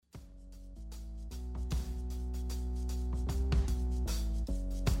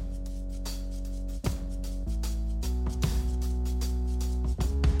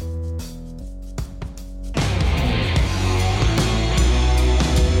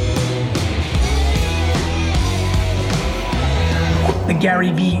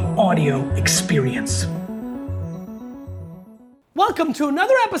Gary Vee audio experience. Welcome to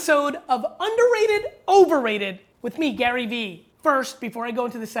another episode of Underrated, Overrated with me, Gary Vee. First, before I go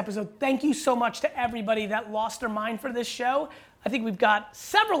into this episode, thank you so much to everybody that lost their mind for this show. I think we've got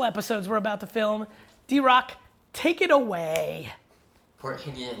several episodes we're about to film. D-Rock, take it away.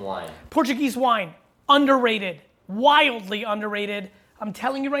 Portuguese wine. Portuguese wine, underrated, wildly underrated. I'm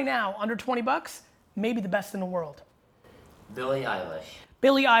telling you right now, under 20 bucks, maybe the best in the world. Billie Eilish.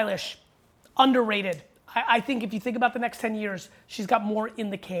 Billie Eilish, underrated. I think if you think about the next 10 years, she's got more in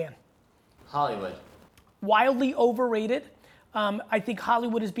the can. Hollywood. Wildly overrated. I think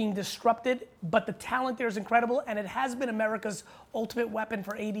Hollywood is being disrupted, but the talent there is incredible, and it has been America's ultimate weapon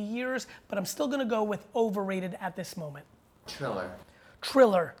for 80 years, but I'm still gonna go with overrated at this moment.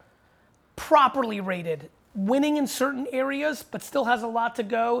 Triller, properly rated. Winning in certain areas, but still has a lot to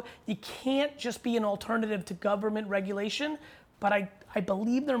go. You can't just be an alternative to government regulation, but I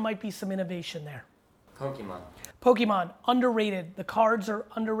believe there might be some innovation there. Pokemon, underrated. The cards are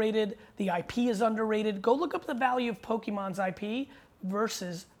underrated. The IP is underrated. Go look up the value of Pokemon's IP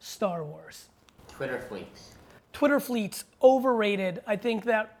versus Star Wars. Twitter fleets, overrated. I think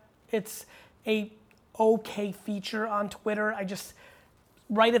that it's a okay feature on Twitter.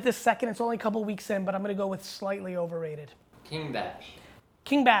 Right at this second, it's only a couple weeks in, but I'm gonna go with slightly overrated. King Bach,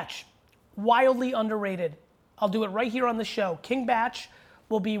 wildly underrated. I'll do it right here on the show. King Bach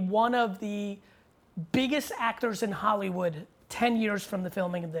will be one of the biggest actors in Hollywood 10 years from the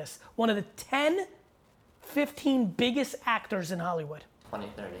filming of this. One of the 10, 15 biggest actors in Hollywood.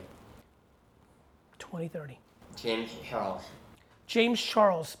 2030. James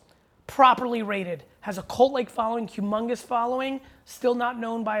Charles, properly rated. Has a cult-like following, humongous following, still not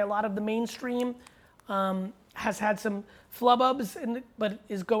known by a lot of the mainstream. Has had some flub-ubs, but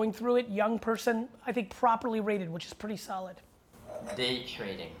is going through it. Young person, I think properly rated, which is pretty solid. Day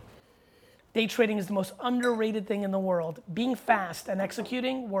trading. Day trading is the most underrated thing in the world. Being fast and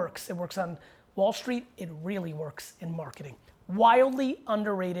executing works. It works on Wall Street. It really works in marketing. Wildly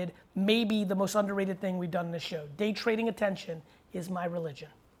underrated, maybe the most underrated thing we've done in this show. Day trading attention is my religion.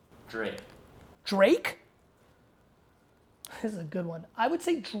 Drake? This is a good one. I would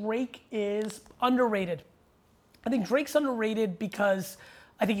say Drake is underrated. I think Drake's underrated because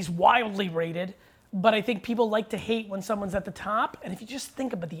I think he's wildly rated, but I think people like to hate when someone's at the top. And if you just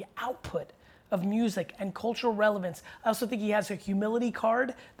think about the output of music and cultural relevance, I also think he has a humility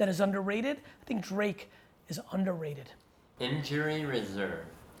card that is underrated. I think Drake is underrated. Injury reserve.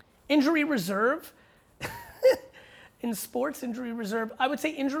 In sports, injury reserve, I would say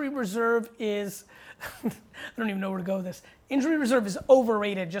injury reserve is, I don't even know where to go with this. Injury reserve is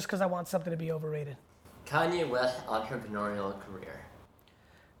overrated just because I want something to be overrated. Kanye West's entrepreneurial career.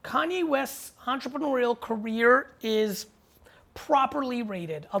 Kanye West's entrepreneurial career is properly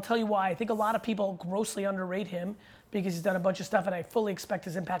rated. I'll tell you why. I think a lot of people grossly underrate him because he's done a bunch of stuff, and I fully expect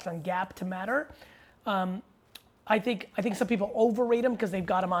his impact on Gap to matter. I think some people overrate him because they've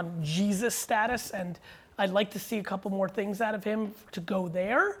got him on Jesus status, and I'd like to see a couple more things out of him to go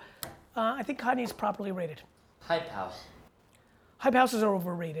there. I think Kanye's properly rated. Hype house. Hype houses are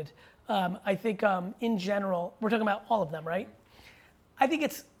overrated. I think in general, we're talking about all of them, right? I think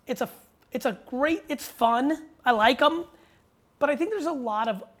it's fun. I like them, but I think there's a lot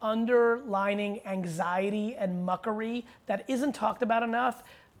of underlining anxiety and muckery that isn't talked about enough.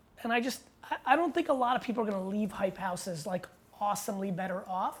 And I don't think a lot of people are gonna leave hype houses like awesomely better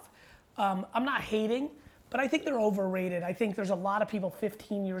off. I'm not hating, but I think they're overrated. I think there's a lot of people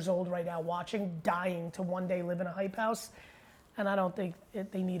 15 years old right now watching, dying to one day live in a hype house, and I don't think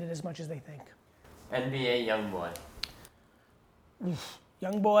they need it as much as they think. NBA Youngboy.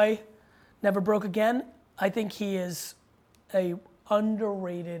 Youngboy, never broke again. I think he is a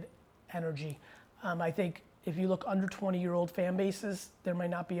underrated energy. I think if you look under 20-year-old fan bases, there might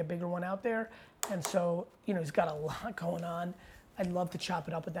not be a bigger one out there, and so he's got a lot going on. I'd love to chop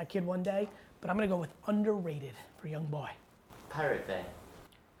it up with that kid one day, but I'm gonna go with underrated for Youngboy. Pirate Bay.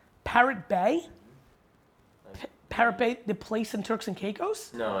 Parrot Bay? Parrot Bay, the place in Turks and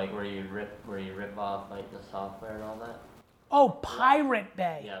Caicos? No, like where you rip off like the software and all that. Oh, Pirate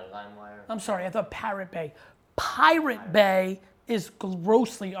Bay. Yeah, LimeWire. I'm sorry, I thought Parrot Bay. Pirate Bay is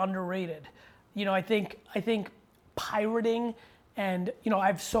grossly underrated. I think pirating, and I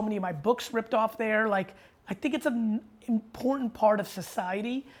have so many of my books ripped off there. Like, I think it's an important part of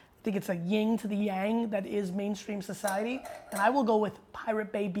society. I think it's a yin to the yang that is mainstream society, and I will go with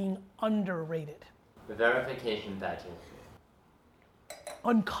Pirate Bay being underrated. The verification badges.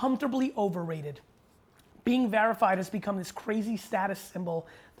 Uncomfortably overrated. Being verified has become this crazy status symbol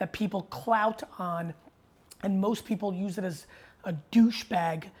that people clout on, and most people use it as a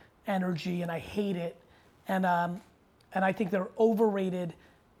douchebag energy, and I hate it. And I think they're overrated.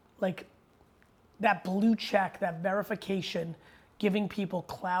 Like that blue check, that verification, giving people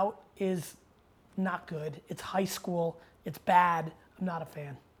clout is not good. It's high school. It's bad. I'm not a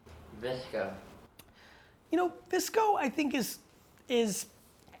fan. Visco. You know, Visco I think is.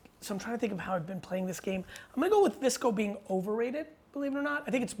 So I'm trying to think of how I've been playing this game. I'm gonna go with Visco being overrated, believe it or not.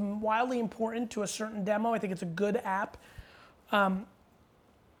 I think it's wildly important to a certain demo. I think it's a good app.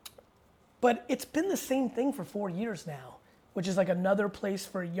 But it's been the same thing for 4 years now, which is like another place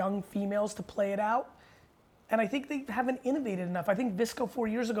for young females to play it out. And I think they haven't innovated enough. I think Visco 4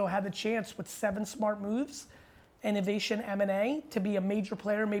 years ago had the chance with 7 smart moves, innovation M&A, to be a major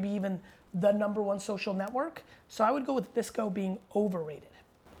player, maybe even the #1 social network. So I would go with Visco being overrated.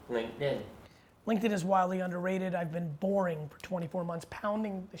 LinkedIn. LinkedIn is wildly underrated. I've been boring for 24 months,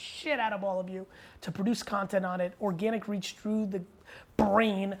 pounding the shit out of all of you to produce content on it. Organic reach through the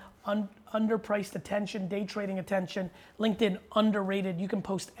brain, underpriced attention, day trading attention. LinkedIn, underrated. You can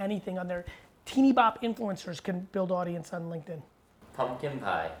post anything on there. Teeny bop influencers can build audience on LinkedIn. Pumpkin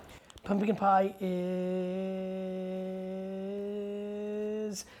pie. Pumpkin pie is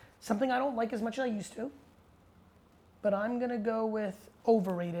something I don't like as much as I used to, but I'm gonna go with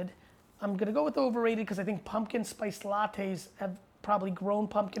overrated. I'm gonna go with overrated because I think pumpkin spice lattes have probably grown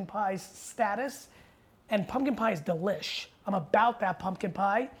pumpkin pie's status, and pumpkin pie is delish. I'm about that pumpkin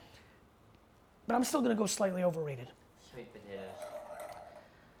pie, but I'm still gonna go slightly overrated. Sweet potatoes.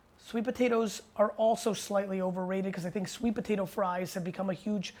 Sweet potatoes are also slightly overrated because I think sweet potato fries have become a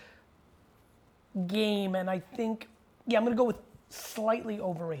huge game, and I think, I'm gonna go with slightly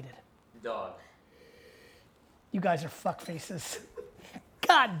overrated. Dog. You guys are fuck faces.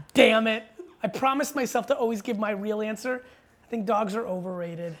 God damn it. I promised myself to always give my real answer. I think dogs are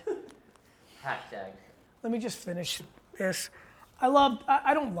overrated. Hashtags. Let me just finish this.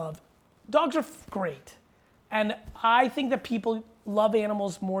 Dogs are great. And I think that people love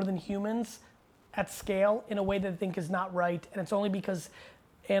animals more than humans at scale in a way that I think is not right. And it's only because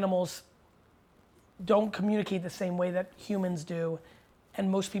animals don't communicate the same way that humans do. And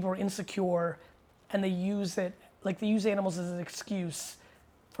most people are insecure and they use animals as an excuse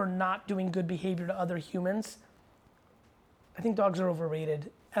for not doing good behavior to other humans. I think dogs are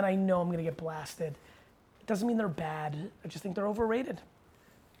overrated, and I know I'm gonna get blasted. It doesn't mean they're bad, I just think they're overrated.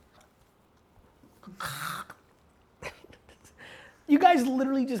 You guys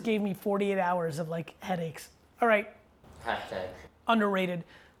literally just gave me 48 hours of headaches. All right. Hashtags. Underrated.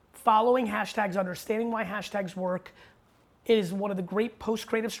 Following hashtags, understanding why hashtags work. It is one of the great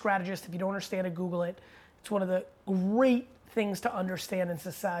post-creative strategists. If you don't understand it, Google it. It's one of the great things to understand in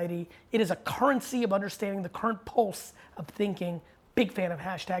society. It is a currency of understanding the current pulse of thinking. Big fan of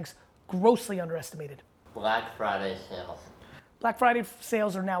hashtags, grossly underestimated. Black Friday sales. Black Friday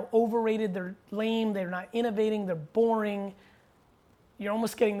sales are now overrated. They're lame, they're not innovating, they're boring. You're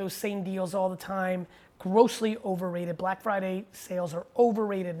almost getting those same deals all the time. Grossly overrated. Black Friday sales are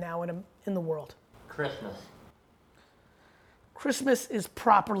overrated now in the world. Christmas. Christmas is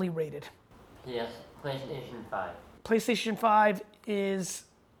properly rated. Yes, PlayStation 5. PlayStation 5 is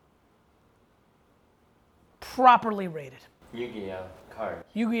properly rated. Yu-Gi-Oh! Cards.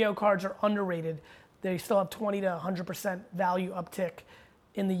 Yu-Gi-Oh! Cards are underrated. They still have 20 to 100% value uptick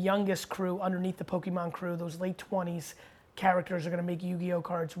in the youngest crew underneath the Pokemon crew. Those late 20s characters are going to make Yu-Gi-Oh!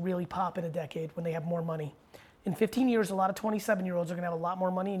 Cards really pop in a decade when they have more money. In 15 years, a lot of 27-year-olds are going to have a lot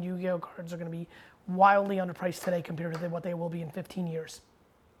more money, and Yu-Gi-Oh! Cards are going to be wildly underpriced today compared to what they will be in 15 years.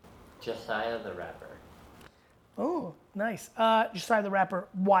 Josiah the Rapper. Oh, nice. Josiah the Rapper,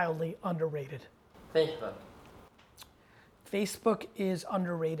 wildly underrated. Facebook. Facebook is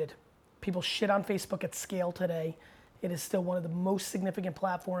underrated. People shit on Facebook at scale today. It is still one of the most significant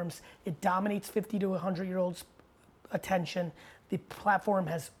platforms. It dominates 50 to 100-year-olds' attention. The platform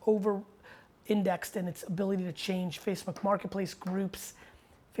has over-indexed in its ability to change Facebook marketplace groups.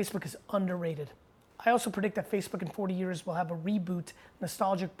 Facebook is underrated. I also predict that Facebook in 40 years will have a reboot,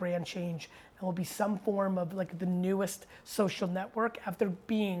 nostalgic brand change, and will be some form of the newest social network after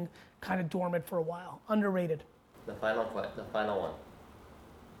being kind of dormant for a while. Underrated. The final one.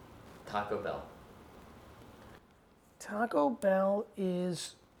 Taco Bell. Taco Bell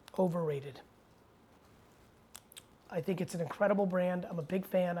is overrated. I think it's an incredible brand. I'm a big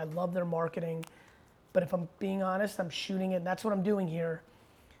fan. I love their marketing. But if I'm being honest, I'm shooting it, and that's what I'm doing here.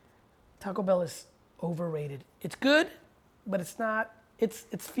 Taco Bell is overrated. It's good, but it's not. It's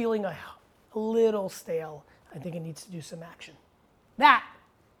feeling a little stale. I think it needs to do some action. That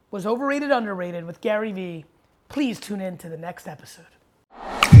was Overrated, Underrated with Gary Vee. Please tune in to the next episode.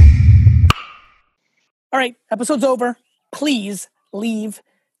 All right, episode's over. please leave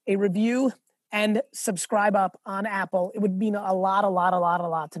a review and subscribe up on Apple. It would mean a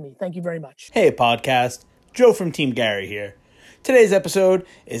lot to me. Thank you very much. Hey podcast, Joe from Team Gary here. Today's episode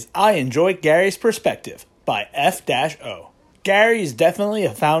is I Enjoy Gary's Perspective by F-O. Gary is definitely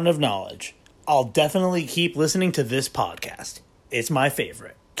a fountain of knowledge. I'll definitely keep listening to this podcast. It's my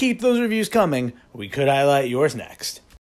favorite. Keep those reviews coming. We could highlight yours next.